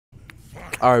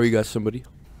Alright, we got somebody.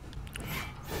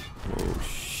 Oh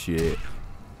shit.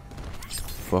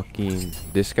 Fucking,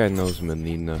 this guy knows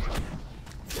Melina.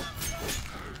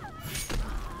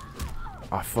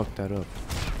 I fucked that up.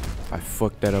 I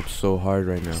fucked that up so hard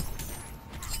right now.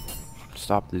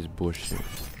 Stop this bullshit.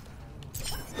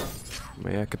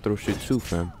 Man, I could throw shit too,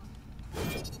 fam.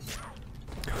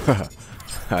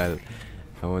 I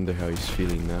wonder how he's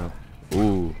feeling now.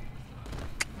 Ooh.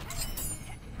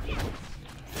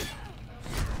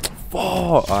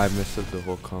 Oh, I messed up the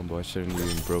whole combo. I shouldn't have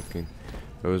even broken.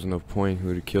 There was no point. He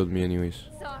would have killed me anyways.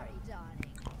 Sorry, Don.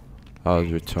 I was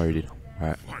retarded.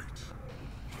 Alright,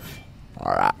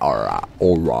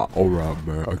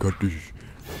 man. I got this.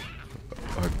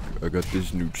 I got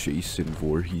this new Jason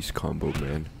Voorhees combo,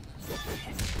 man.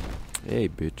 Hey,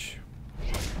 bitch.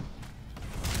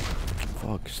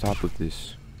 Fuck, stop with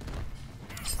this.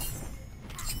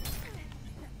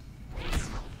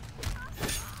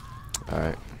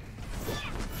 Alright.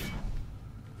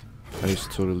 I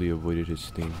just totally avoided his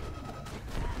thing.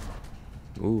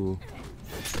 Ooh.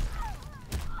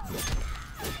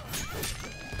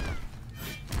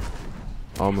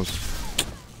 Almost.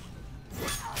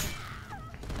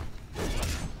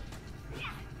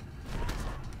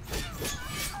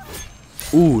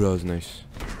 Ooh, that was nice.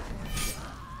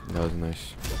 That was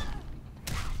nice.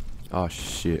 Oh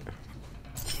shit.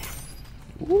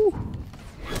 Ooh.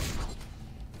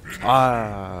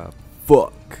 Ah,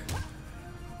 fuck.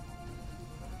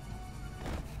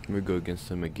 Let me go against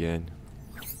him again.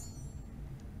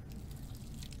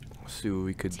 Let's see what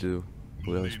we could do.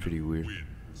 Well, that was pretty weird.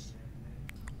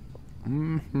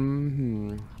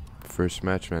 First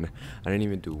match, man. I didn't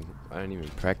even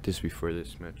practice before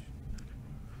this match.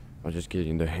 I was just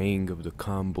getting the hang of the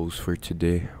combos for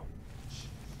today.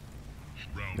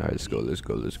 Alright, let's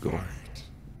go.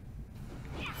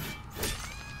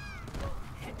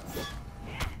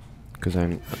 Cause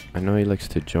I know he likes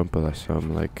to jump a lot, so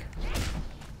I'm like,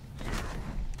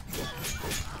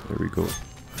 there we go.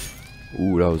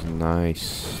 Ooh, that was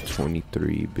nice.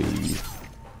 23, baby.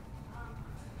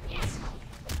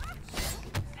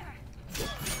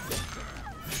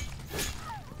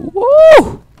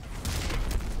 Woo!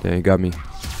 Dang, it got me.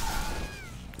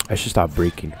 I should stop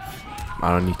breaking. I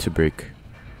don't need to break.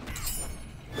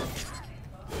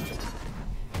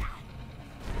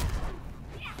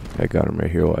 I got him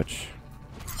right here, watch.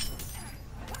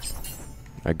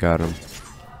 I got him.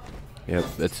 Yep,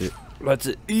 that's it. That's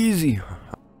it. Easy.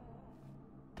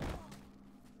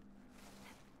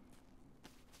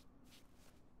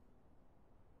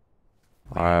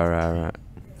 Alright.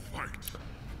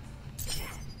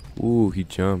 Ooh, he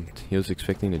jumped. He was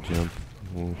expecting to jump.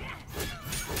 Ooh.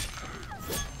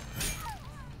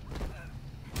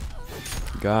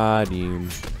 Got him.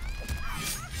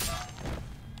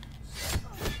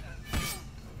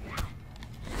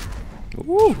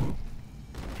 Ooh.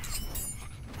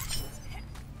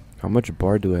 How much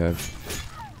bar do I have?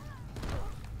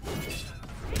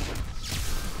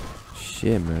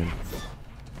 Shit, man.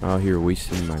 Out here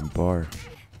wasting my bar.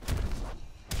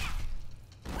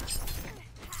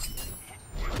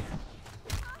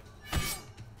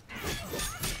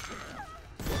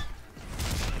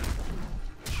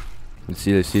 Let's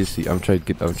see. I'm trying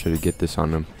to get this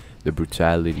on him. The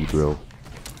brutality, bro.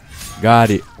 Got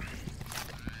it.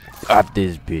 Got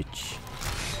this bitch.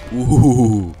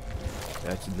 Ooh,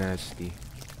 that's nasty.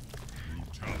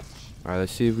 Alright,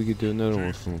 let's see if we can do another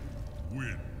one.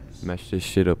 Match this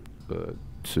shit up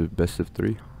to best of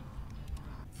 3.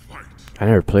 I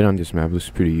never played on this map. It was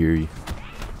pretty eerie.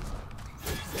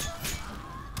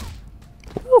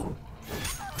 Woo.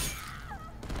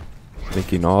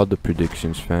 Making all the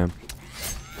predictions, fam.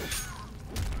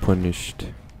 Punished.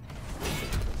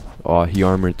 Oh, he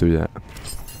armored through that.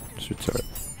 Shit's alright.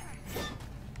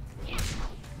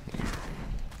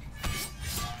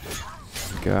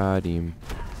 Got him.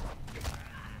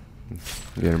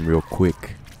 Get him real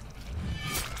quick.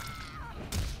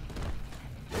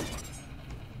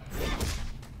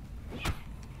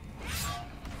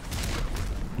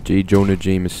 J. Jonah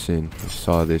Jameson. I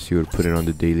saw this. He would put it on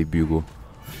the Daily Bugle.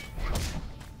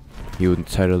 He would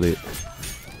entitle it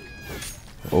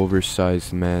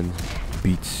 "Oversized Man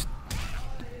Beats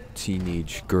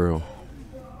Teenage Girl."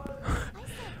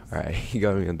 Alright, he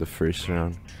got me on the first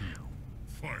round.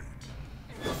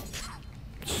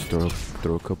 Just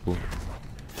throw a couple.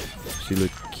 See,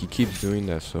 look, he keeps doing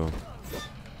that, so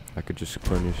I could just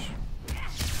punish.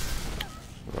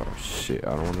 Oh shit,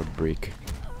 I don't want to break.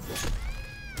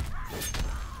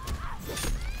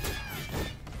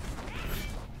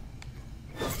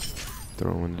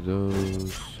 Throw one of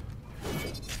those.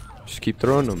 Just keep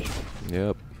throwing them.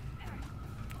 Yep.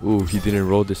 Ooh, he didn't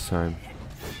roll this time.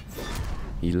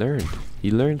 He learned. He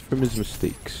learned from his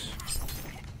mistakes.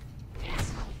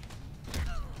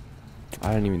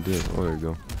 I didn't even do it. Oh, there we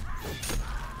go.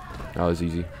 That was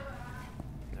easy.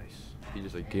 Nice. He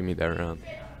just like gave me that round.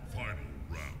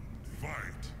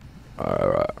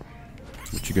 Alright.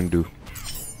 What you gonna do?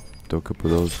 Throw a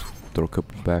couple of those. Throw a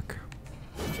couple back.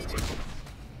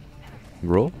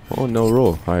 Roll? Oh, no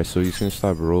roll. Alright, so he's gonna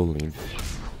stop rolling.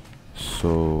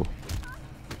 So...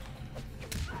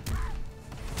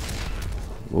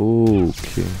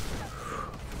 okay.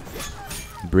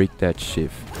 Break that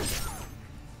shift.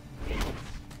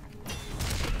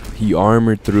 He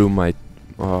armored through my...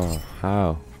 oh,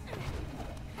 how?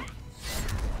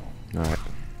 Alright.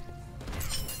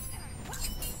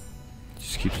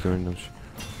 Just keeps doing those.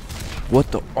 What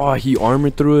the... oh, he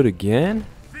armored through it again?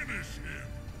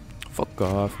 Fuck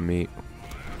off, mate.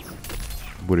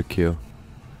 What a kill.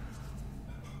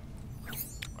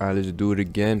 Alright, let's do it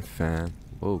again, fam.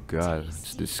 Oh god,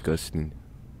 it's disgusting.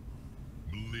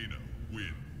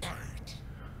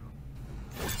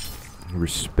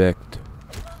 Respect.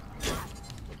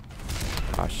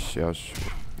 Ah shit,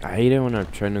 I hate it when I'm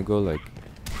trying to go like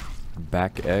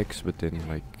back X, but then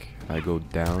like I go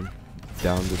down.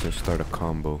 Down doesn't start a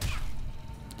combo.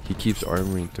 He keeps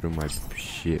armoring through my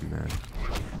shit, man.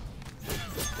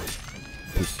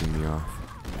 Pissing me off.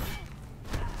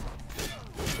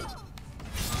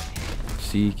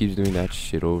 See, he keeps doing that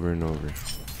shit over and over.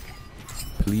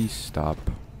 Please stop.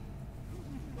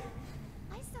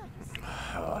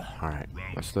 Alright,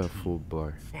 I still have full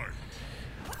bar.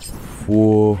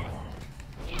 Full.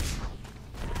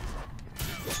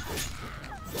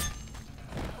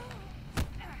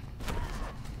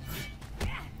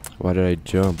 Why did I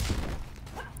jump?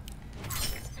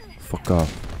 Fuck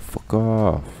off. Fuck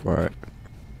off. Alright.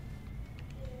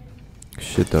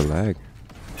 Shit, the lag.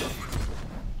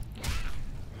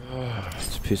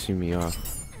 It's pissing me off.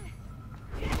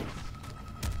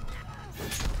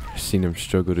 I've seen him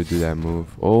struggle to do that move.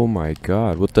 Oh my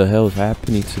god, what the hell is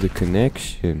happening to the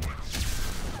connection?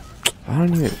 I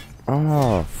don't even...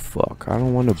 oh fuck, I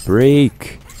don't want to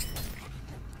break.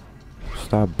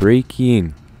 Stop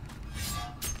breaking.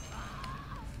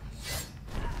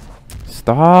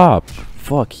 Stop.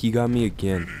 Fuck, he got me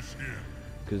again.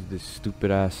 Because this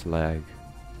stupid ass lag.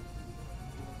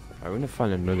 I'm gonna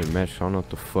find another match. I don't know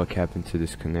what the fuck happened to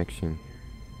this connection.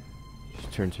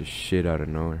 Just turned to shit out of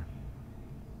nowhere.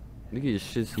 Look at your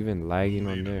shit's even lagging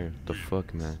on there. What the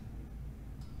fuck, man?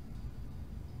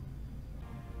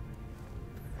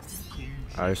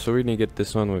 Alright, so we're gonna get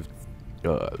this one with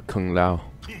Kung Lao.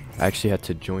 I actually had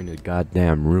to join the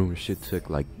goddamn room. Shit took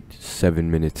like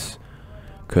 7 minutes.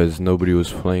 Cause nobody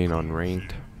was playing on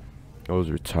ranked. I was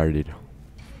retarded.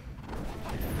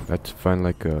 I had to find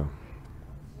like a...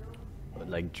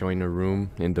 like join a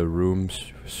room in the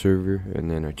rooms server,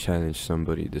 and then I challenged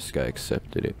somebody. This guy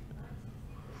accepted it.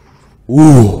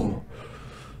 Ooh,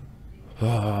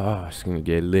 it's gonna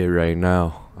get lit right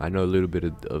now. I know a little bit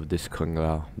of this Kung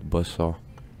Lao, the buzzsaw.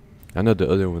 I know the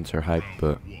other ones are hyped,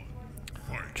 but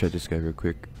try this guy real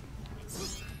quick.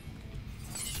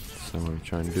 That's not what I'm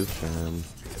trying to do, fam.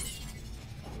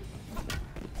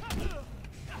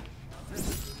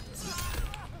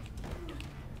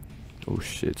 Oh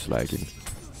shit, it's lagging.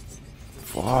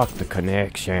 Fuck the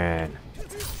connection.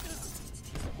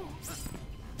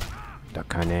 The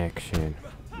connection.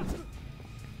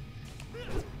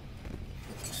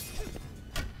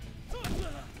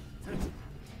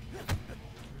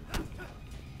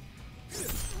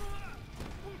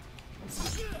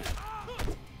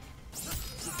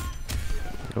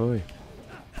 Oi.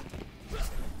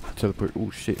 Teleport. Oh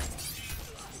shit.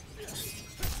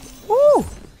 Woo!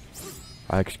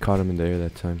 I actually caught him in the air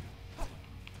that time.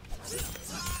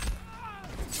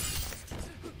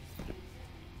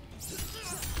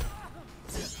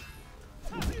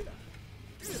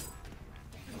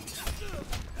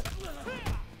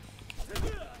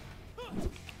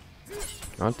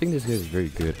 I don't think this guy is very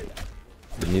good,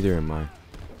 but neither am I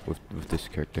with this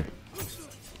character.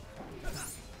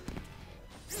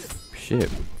 Shit,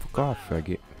 fuck off,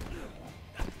 faggot.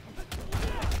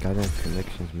 Goddamn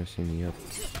connection's messing me up.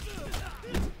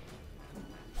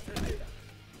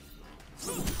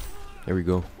 There we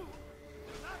go.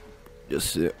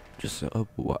 Just up,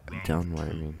 down wire,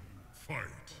 I mean.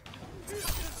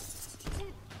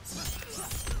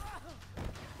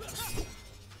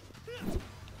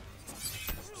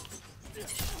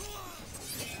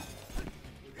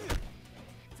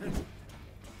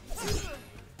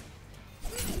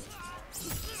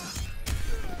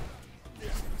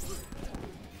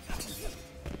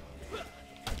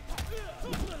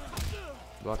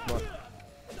 Block.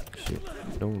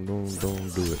 Don't do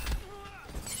it.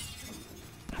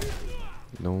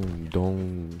 Don't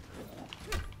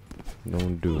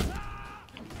do it.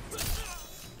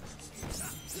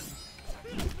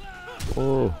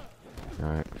 Oh,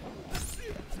 alright.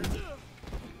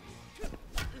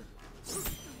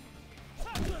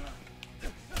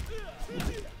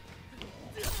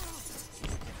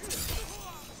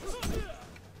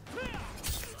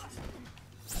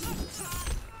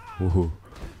 Oh,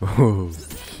 oh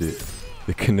shit.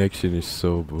 The connection is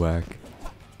so black.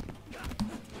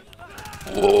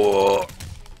 Oh,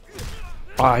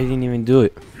 I didn't even do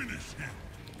it.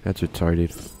 That's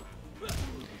retarded.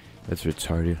 That's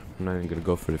retarded. I'm not even gonna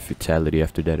go for the fatality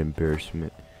after that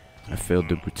embarrassment. I failed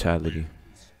the brutality.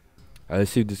 Alright,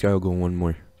 let's see if this guy will go one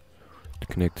more. To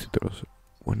connect to those.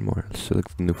 One more. Let's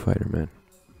select the new fighter, man.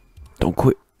 Don't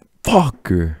quit.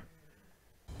 Fucker.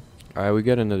 Alright, we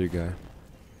got another guy.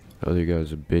 The other guy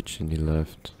was a bitch and he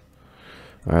left.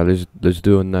 Alright, let's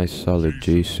do a nice solid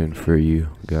Jason for you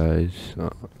guys.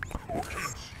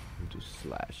 Just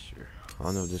slasher. I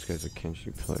don't know if this guy's a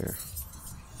Kenshi player.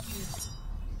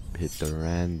 Hit the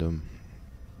random.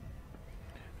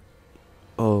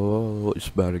 Oh, it's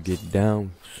about to get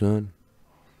down, son.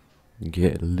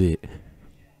 Get lit.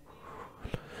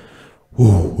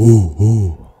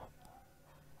 Ooh.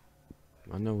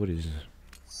 I know what his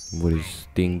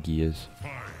stingy is.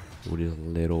 What his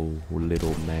little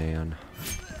man.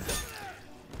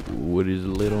 What is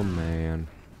little man?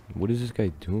 What is this guy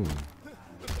doing?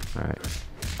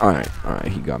 Alright,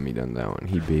 he got me on that one.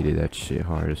 He baited that shit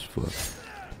hard as fuck.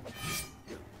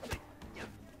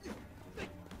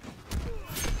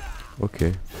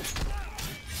 Okay.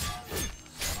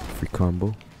 Free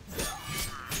combo.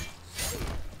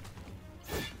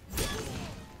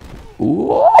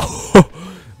 Ooh.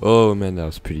 Oh man, that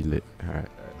was pretty lit. Alright.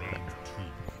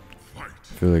 I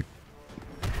feel like,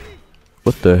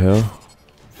 what the hell?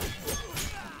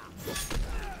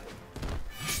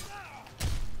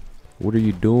 What are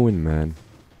you doing, man?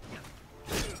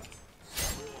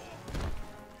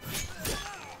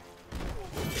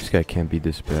 This guy can't be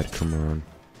this bad, come on.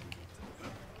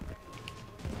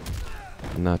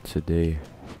 Not today.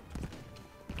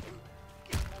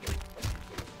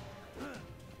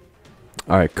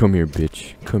 Alright, come here,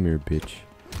 bitch. Come here, bitch.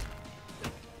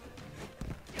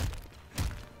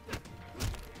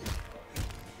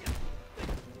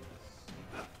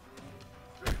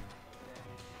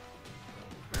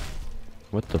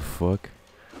 What the fuck?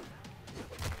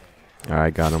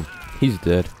 Alright, got him. He's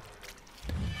dead.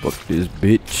 Fuck this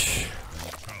bitch.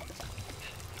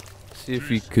 See if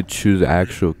he could choose an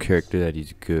actual character that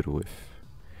he's good with.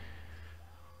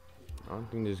 I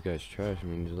don't think this guy's trash. I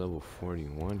mean, he's level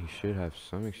 41. He should have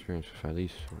some experience with at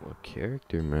least a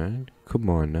character, man. Come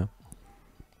on now.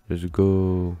 Let's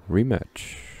go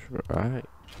rematch. Alright.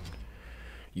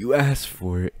 You asked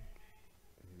for it.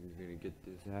 You're gonna get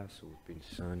this ass whooping,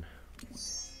 son.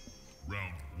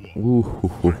 Ooh.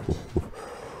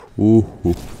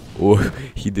 Ooh. Oh,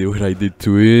 he did what I did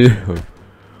to him.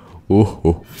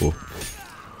 Oh.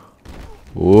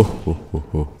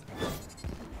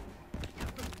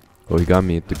 Oh, he got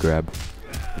me at the grab.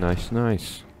 Nice.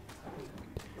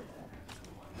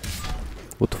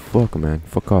 What the fuck, man?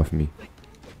 Fuck off me.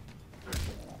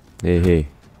 Hey.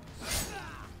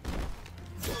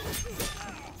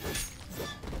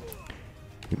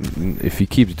 If he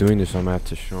keeps doing this, I'm gonna have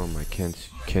to show him my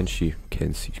Kenshi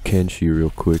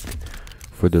real quick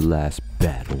for the last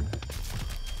battle.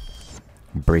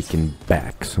 Breaking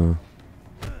backs, huh?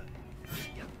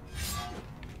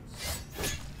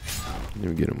 Let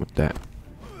me get him with that.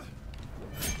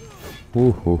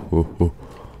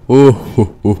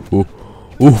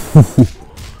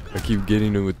 I keep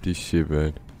getting him with this shit,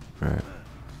 man. Alright.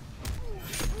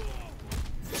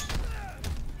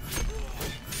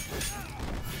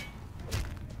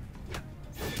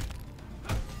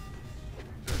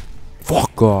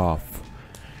 Fuck off.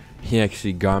 He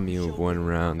actually got me with one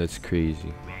round. That's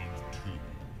crazy.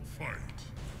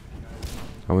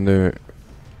 I wonder.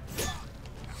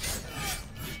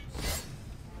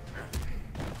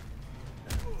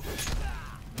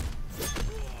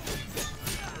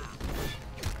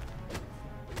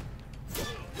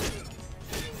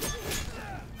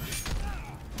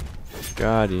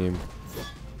 Got him.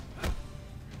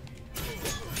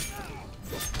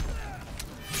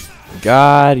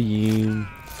 Got him.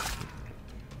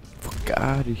 Fuck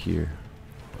out of here.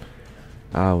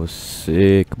 I was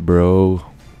sick, bro.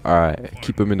 Alright,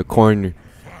 keep him in the corner.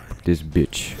 Fuck this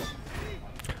bitch.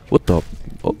 What the?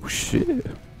 Oh shit.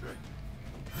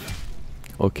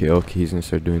 Okay, he's gonna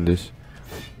start doing this.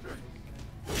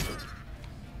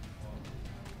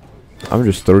 I'm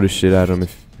just throw this shit at him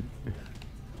if.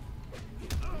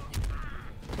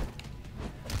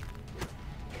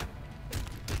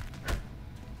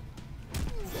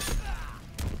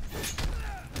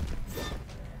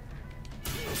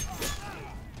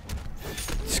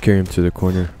 Carry him to the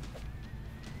corner.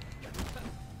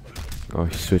 Oh,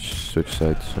 he switched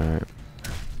sides. Alright.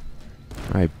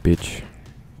 Alright, bitch.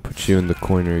 Put you in the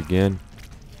corner again.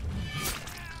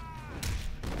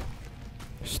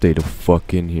 Stay the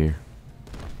fuck in here.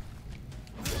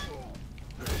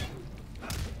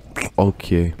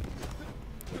 Okay.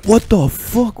 What the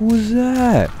fuck was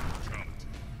that?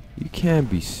 You can't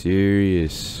be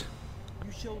serious.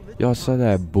 Y'all saw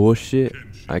that bullshit?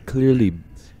 I clearly...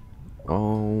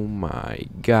 Oh my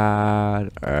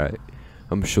god. Alright.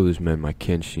 I'm gonna show this man my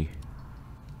Kenshi.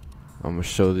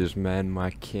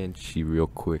 Real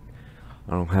quick.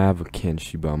 I don't have a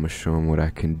Kenshi, but I'm gonna show him what I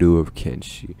can do with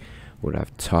Kenshi. What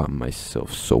I've taught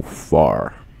myself so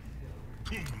far.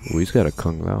 Oh, he's got a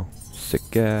Kung Lao.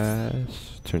 Sick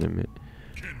ass tournament.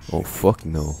 Oh fuck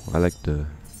no. I like the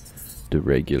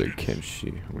regular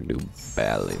Kenshi. I'm gonna do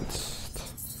balanced.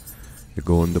 You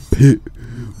go in the pit.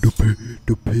 The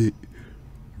pit.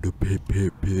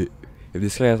 If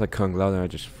this guy has like Kung Lao, then I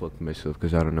just fucked myself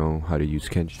because I don't know how to use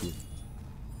Kenshi.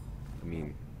 I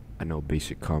mean, I know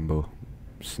basic combo.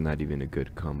 It's not even a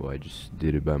good combo. I just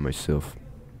did it by myself.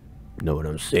 Know what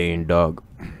I'm saying, dog?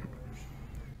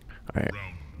 Alright.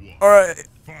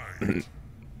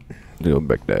 Go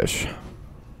backdash.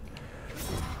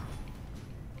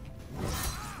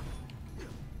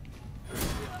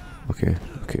 Okay.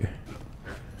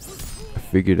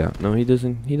 Figured out. No, he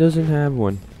doesn't have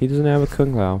one. He doesn't have a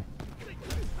Kung Lao.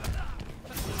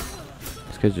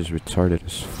 This guy's just retarded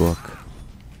as fuck.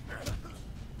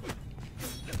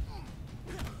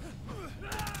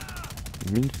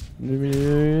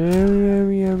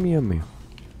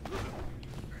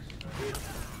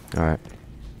 Alright.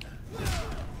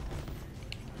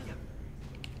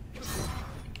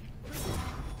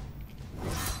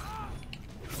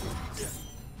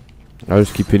 I'll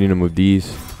just keep hitting him with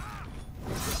these.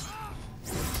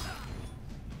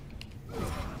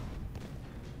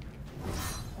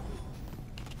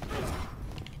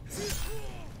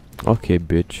 Okay,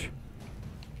 bitch.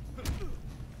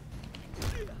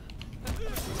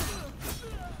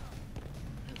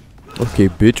 Okay,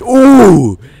 bitch.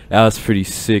 Oh! That was pretty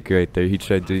sick right there. He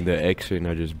tried doing the X-ray and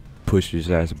I just pushed his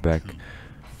ass back.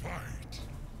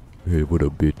 Hey, what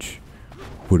up, bitch?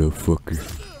 What up, fucker?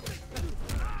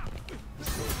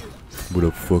 What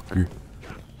up, fucker?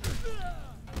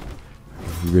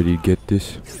 You ready to get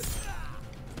this?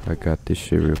 I got this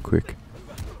shit real quick.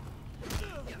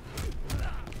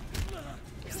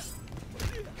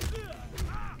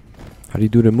 How do you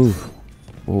do the move?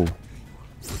 Oh.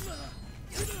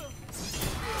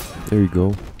 There we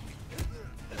go.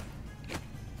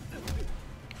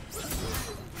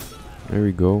 There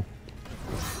we go.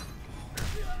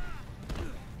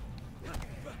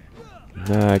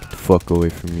 Nah, get the fuck away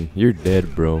from me. You're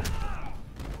dead, bro.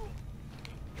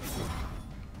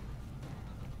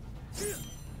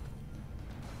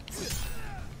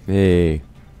 Hey.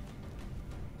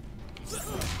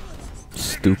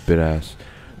 Stupid ass.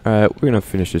 Alright, we're gonna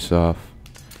finish this off.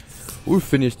 We'll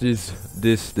finish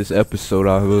this episode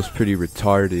off. It was pretty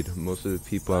retarded. Most of the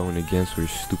people I went against were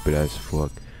stupid as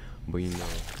fuck. But you know,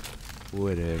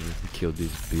 whatever. He killed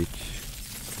this bitch.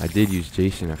 I did use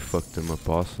Jason. I fucked him up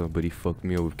also, but he fucked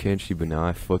me up with Kenshi. But now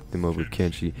I fucked him up with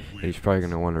Kenshi, and he's probably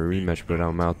gonna want a rematch. But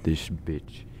I'm out this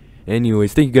bitch.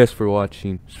 Anyways, thank you guys for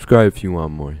watching. Subscribe if you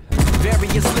want more.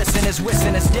 Various listeners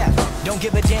wishing us death. Don't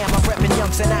give a damn, I'm reppin' young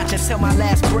Sinatra till my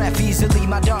last breath. Easily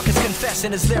my darkest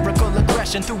confession is lyrical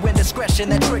aggression through indiscretion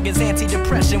that triggers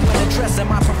anti-depression when addressing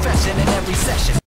my profession in every session.